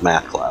 years of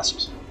math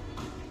classes.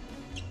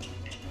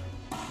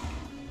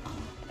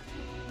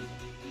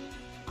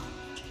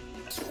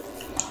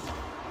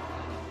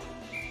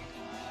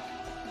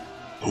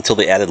 Until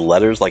they added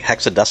letters like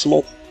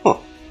hexadecimal? Huh.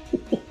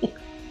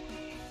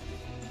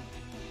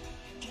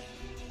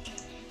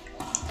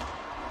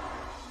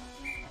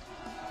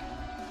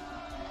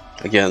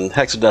 Again,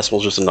 hexadecimal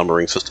is just a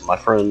numbering system, my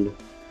friend.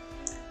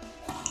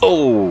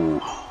 Oh!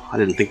 I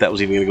didn't think that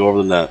was even going to go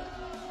over the net.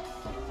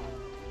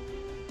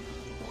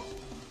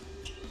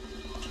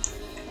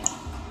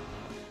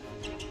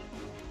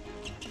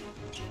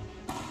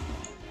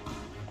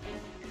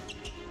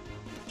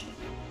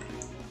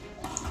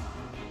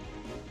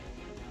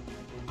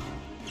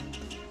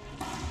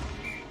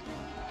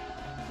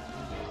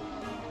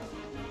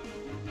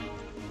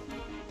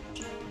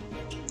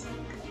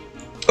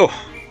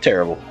 Oh,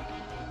 terrible.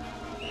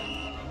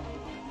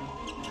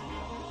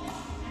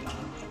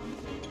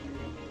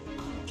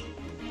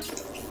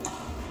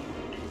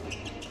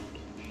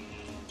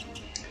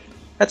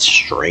 That's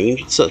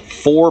strange. It said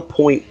 4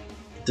 point...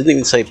 Didn't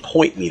even say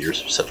point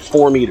meters. It said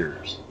 4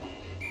 meters.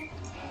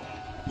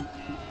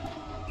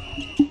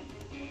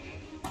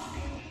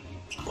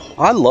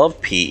 I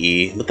love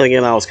PE, but then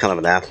again, I was kind of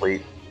an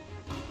athlete.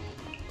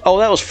 Oh,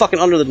 that was fucking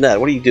under the net.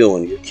 What are you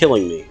doing? You're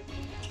killing me.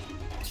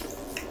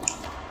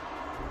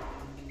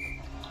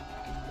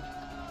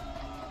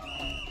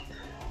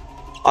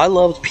 I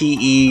loved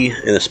PE,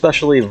 and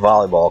especially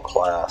volleyball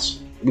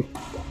class.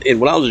 And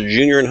when I was a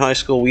junior in high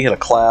school, we had a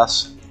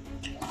class...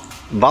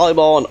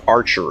 volleyball and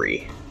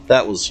archery.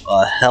 That was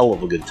a hell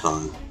of a good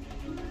time.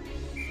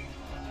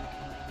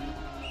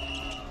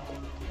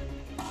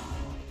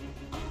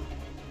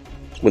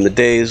 When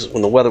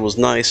the weather was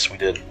nice, we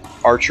did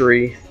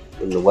archery.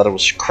 When the weather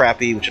was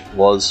crappy, which it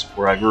was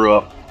where I grew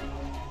up,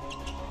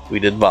 we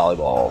did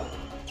volleyball.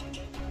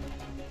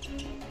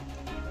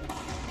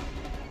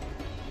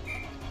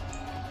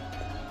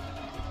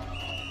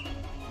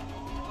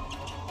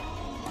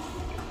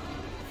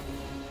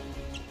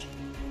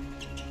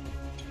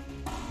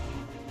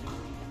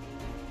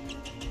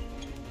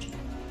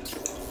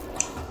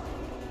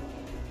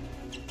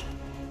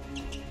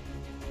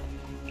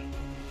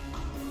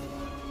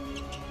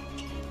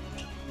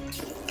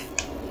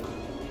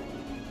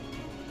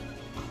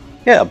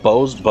 Yeah,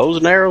 bows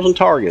and arrows and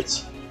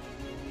targets.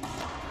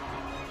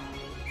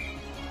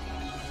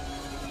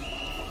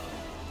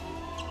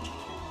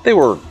 They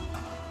were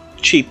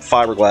cheap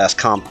fiberglass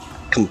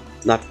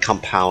not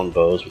compound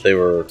bows, but they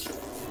were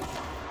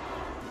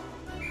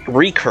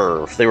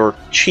recurve. They were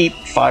cheap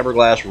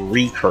fiberglass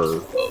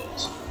recurve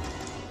bows.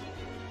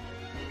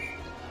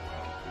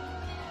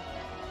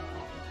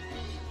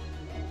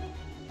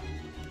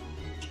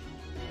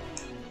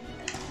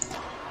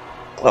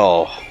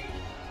 Oh.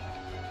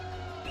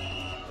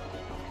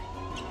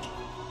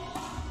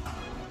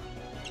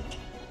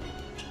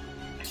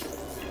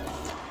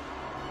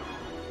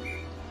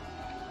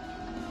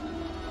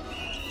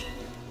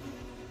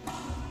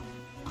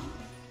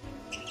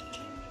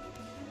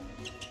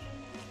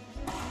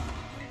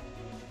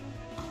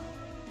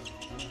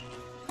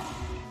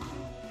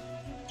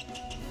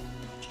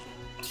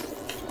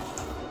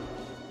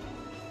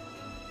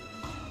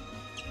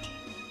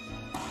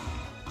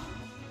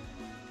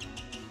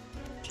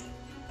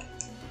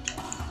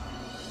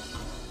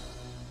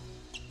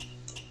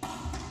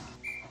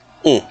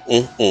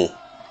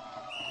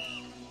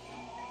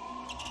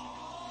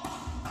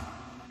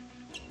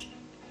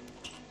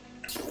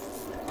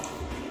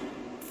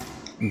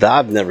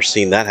 I've never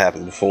seen that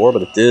happen before,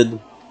 but it did.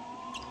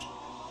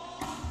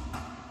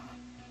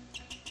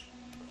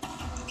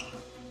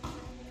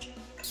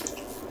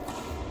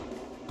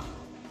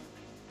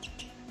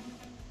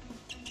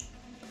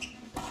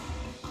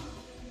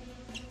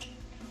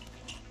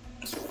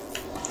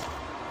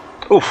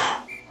 Oof,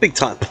 big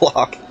time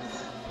block.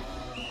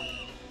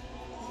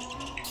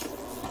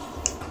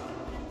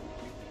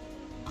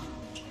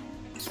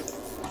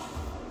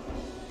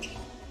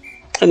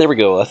 And there we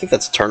go. I think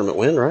that's a tournament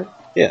win, right?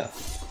 Yeah.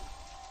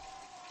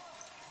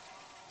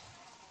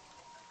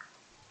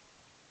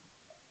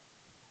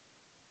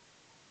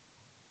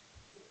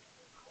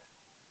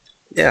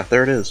 Yeah,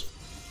 there it is.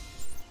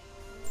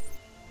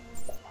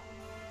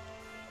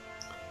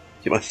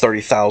 Get my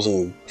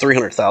 300,000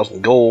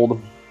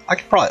 gold. I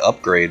could probably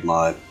upgrade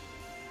my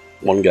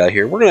one guy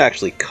here. We're going to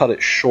actually cut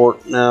it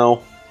short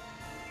now.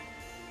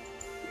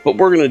 But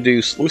we're going to do...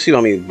 Let me see how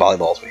many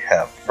volleyballs we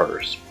have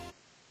first.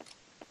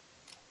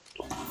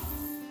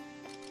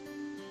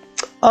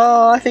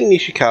 I think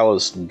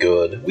Nishikawa's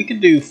good. We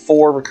could do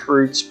 4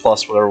 recruits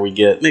plus whatever we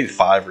get. Maybe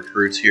 5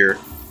 recruits here.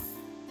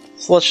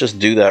 So let's just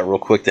do that real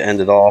quick to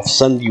end it off.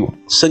 Send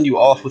you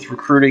off with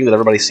recruiting that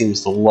everybody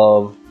seems to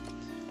love.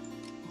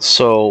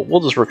 So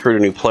we'll just recruit a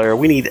new player.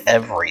 We need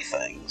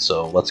everything.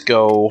 So let's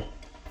go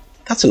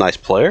That's a nice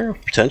player,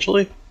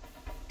 potentially.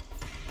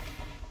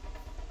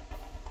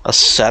 A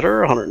setter,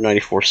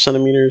 194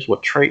 centimeters.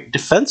 What trait?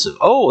 Defensive.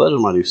 Oh, that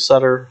is my new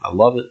setter. I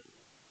love it.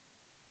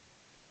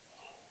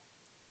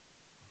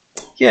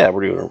 Yeah,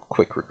 we're doing a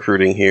quick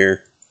recruiting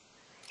here.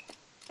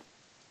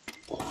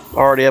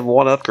 Already have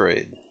one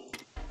upgrade.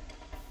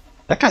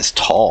 That guy's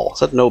tall. Is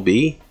that an OB?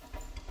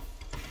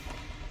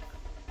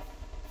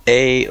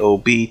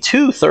 AOB,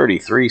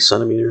 233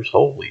 centimeters.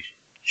 Holy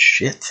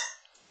shit.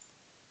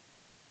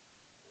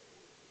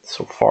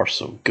 So far,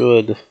 so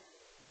good.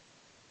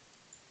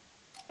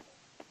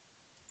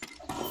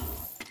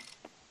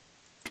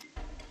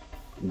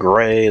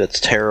 Gray, that's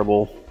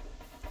terrible.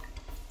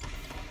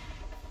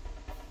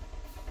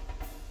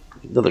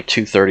 Another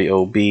 230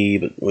 OB,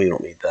 but we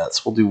don't need that.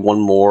 So we'll do one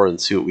more and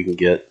see what we can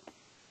get.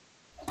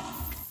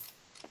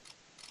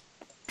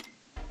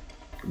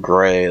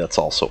 Gray, that's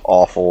also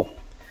awful.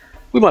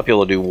 We might be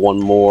able to do one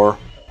more.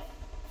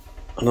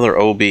 Another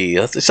OB.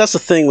 That's the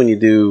thing when you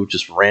do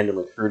just random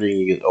recruiting,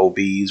 you get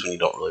OBs when you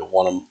don't really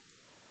want them.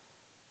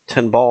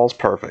 10 balls,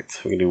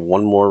 perfect. We can do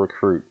one more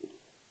recruit.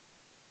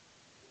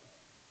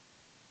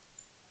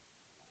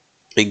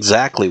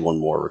 Exactly one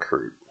more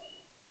recruit.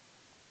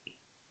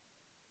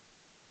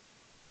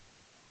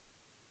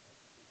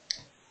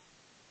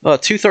 Uh,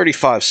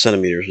 235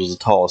 centimeters was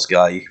the tallest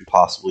guy you can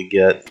possibly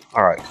get.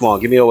 Alright, come on,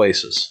 give me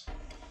Oasis.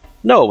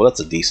 No, but that's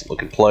a decent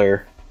looking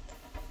player.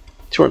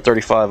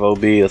 235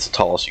 OB, that's the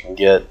tallest you can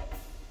get.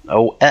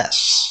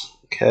 OS,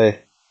 okay.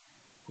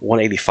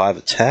 185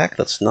 attack,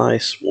 that's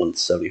nice.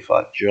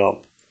 175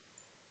 jump,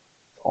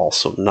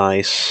 also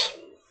nice.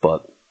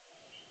 But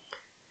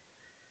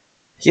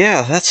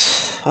yeah,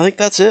 I think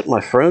that's it, my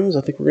friends.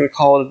 I think we're gonna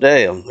call it a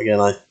day. Again,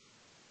 I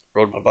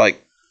rode my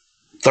bike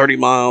 30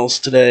 miles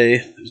today.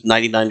 It was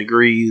 99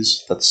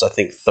 degrees. That's, I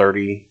think,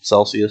 30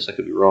 Celsius. I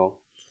could be wrong.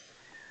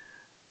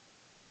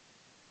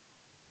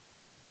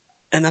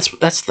 And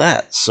that's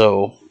that.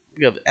 So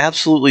we have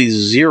absolutely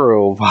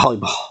zero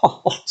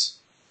volleyballs.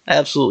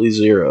 Absolutely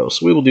zero.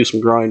 So we will do some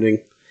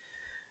grinding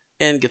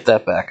and get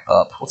that back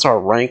up. What's our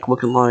rank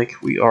looking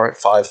like? We are at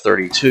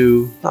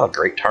 532. Not a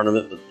great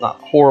tournament, but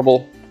not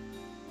horrible.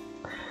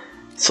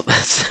 So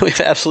we have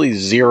absolutely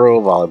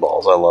zero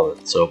volleyballs. I love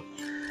it. So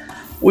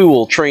we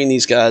will train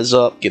these guys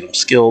up, get them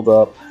skilled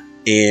up,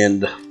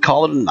 and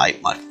call it a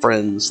night, my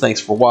friends. Thanks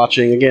for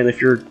watching. Again,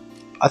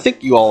 I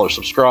think you all are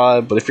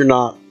subscribed, but if you're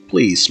not,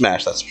 please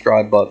smash that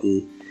subscribe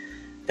button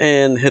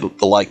and hit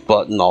the like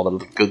button, all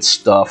that good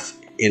stuff,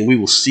 and we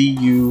will see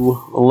you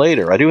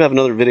later. I do have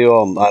another video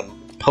I'm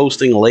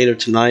posting later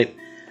tonight,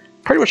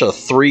 pretty much a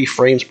 3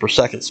 frames per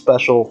second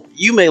special.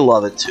 You may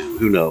love it too,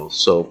 who knows?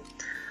 So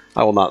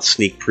I will not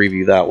sneak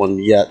preview that one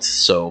yet,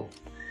 so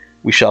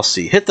we shall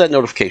see. Hit that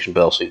notification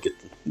bell so you get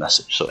the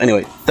message. So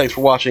anyway, thanks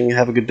for watching,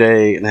 have a good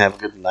day, and have a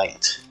good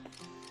night.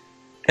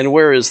 And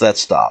where is that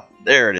stop? There it is.